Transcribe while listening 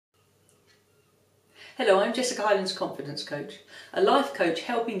Hello, I'm Jessica Hylands, Confidence Coach, a life coach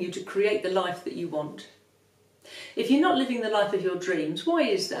helping you to create the life that you want. If you're not living the life of your dreams, why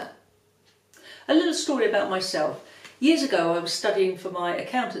is that? A little story about myself. Years ago I was studying for my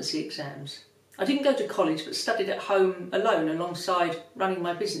accountancy exams. I didn't go to college but studied at home alone alongside running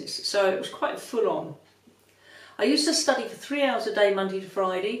my business, so it was quite full on. I used to study for 3 hours a day Monday to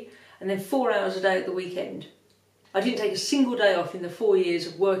Friday and then 4 hours a day at the weekend. I didn't take a single day off in the 4 years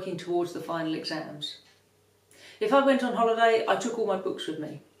of working towards the final exams. If I went on holiday, I took all my books with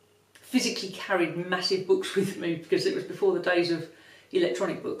me. Physically carried massive books with me because it was before the days of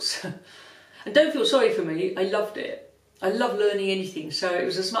electronic books. And don't feel sorry for me, I loved it. I love learning anything, so it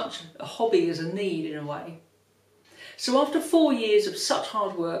was as much a hobby as a need in a way. So after 4 years of such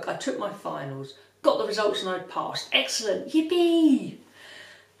hard work, I took my finals, got the results and I'd passed. Excellent, yippee!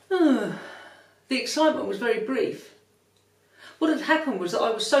 The excitement was very brief. What had happened was that I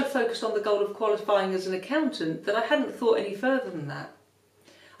was so focused on the goal of qualifying as an accountant that I hadn't thought any further than that.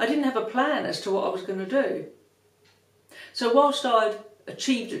 I didn't have a plan as to what I was going to do. So whilst I'd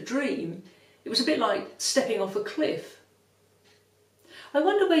achieved a dream, it was a bit like stepping off a cliff. I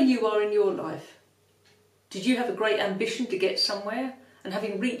wonder where you are in your life. Did you have a great ambition to get somewhere, and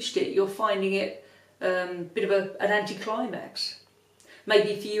having reached it you're finding it a bit of an anticlimax?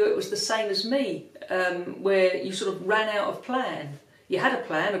 Maybe for you it was the same as me, where you sort of ran out of plan. You had a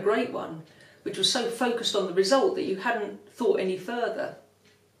plan, a great one, which was so focused on the result that you hadn't thought any further.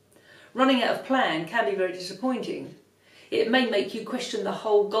 Running out of plan can be very disappointing. It may make you question the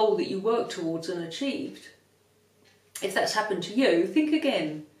whole goal that you worked towards and achieved. If that's happened to you, think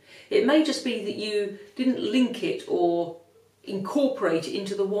again. It may just be that you didn't link it or incorporate it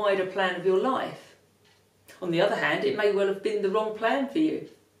into the wider plan of your life. On the other hand, it may well have been the wrong plan for you.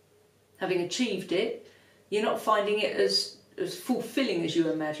 Having achieved it, you're not finding it as fulfilling as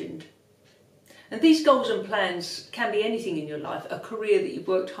you imagined. And these goals and plans can be anything in your life: a career that you've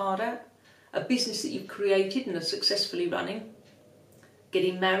worked hard at, a business that you've created and are successfully running,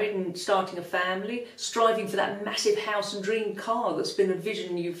 getting married and starting a family, striving for that massive house and dream car that's been a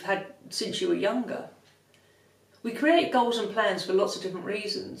vision you've had since you were younger. We create goals and plans for lots of different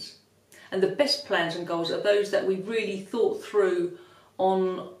reasons. And the best plans and goals are those that we've really thought through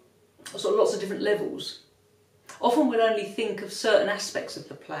on sort of lots of different levels. Often we'll only think of certain aspects of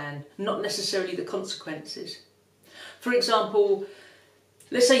the plan, not necessarily the consequences. For example,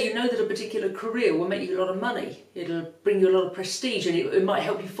 let's say you know that a particular career will make you a lot of money, it'll bring you a lot of prestige, and it might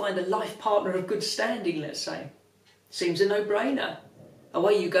help you find a life partner of good standing, let's say. Seems a no-brainer.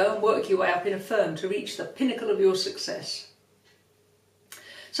 Away you go and work your way up in a firm to reach the pinnacle of your success.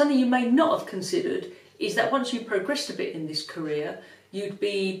 Something you may not have considered is that once you progressed a bit in this career, you'd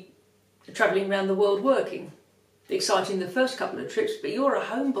be travelling around the world working. Exciting the first couple of trips, but you're a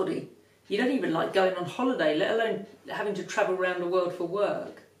homebody. You don't even like going on holiday, let alone having to travel around the world for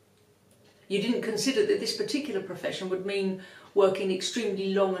work. You didn't consider that this particular profession would mean working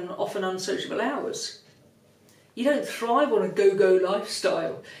extremely long and often unsociable hours. You don't thrive on a go-go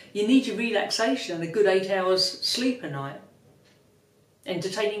lifestyle. You need your relaxation and a good 8 hours sleep a night.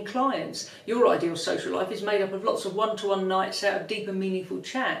 Entertaining clients. Your ideal social life is made up of lots of one-to-one nights out of deep and meaningful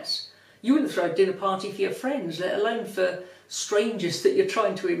chats. You wouldn't throw a dinner party for your friends, let alone for strangers that you're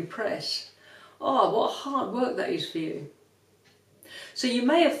trying to impress. Oh, what hard work that is for you. So you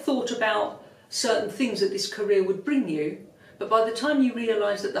may have thought about certain things that this career would bring you, but by the time you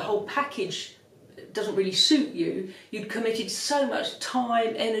realise that the whole package doesn't really suit you, you'd committed so much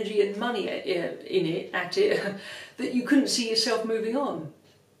time, energy and money at it that you couldn't see yourself moving on.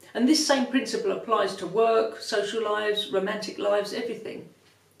 And this same principle applies to work, social lives, romantic lives, everything.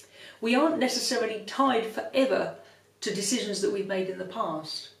 We aren't necessarily tied forever to decisions that we've made in the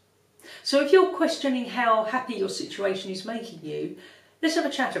past. So if you're questioning how happy your situation is making you, let's have a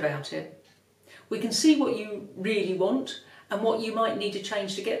chat about it. We can see what you really want and what you might need to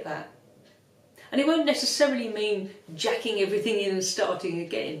change to get that. And it won't necessarily mean jacking everything in and starting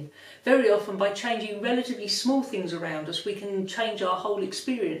again. Very often, by changing relatively small things around us, we can change our whole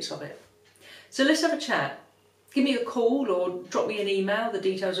experience of it. So let's have a chat. Give me a call or drop me an email, the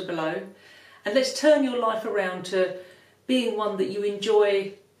details are below. And let's turn your life around to being one that you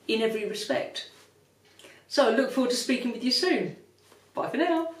enjoy in every respect. So I look forward to speaking with you soon. Bye for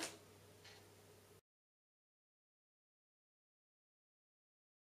now.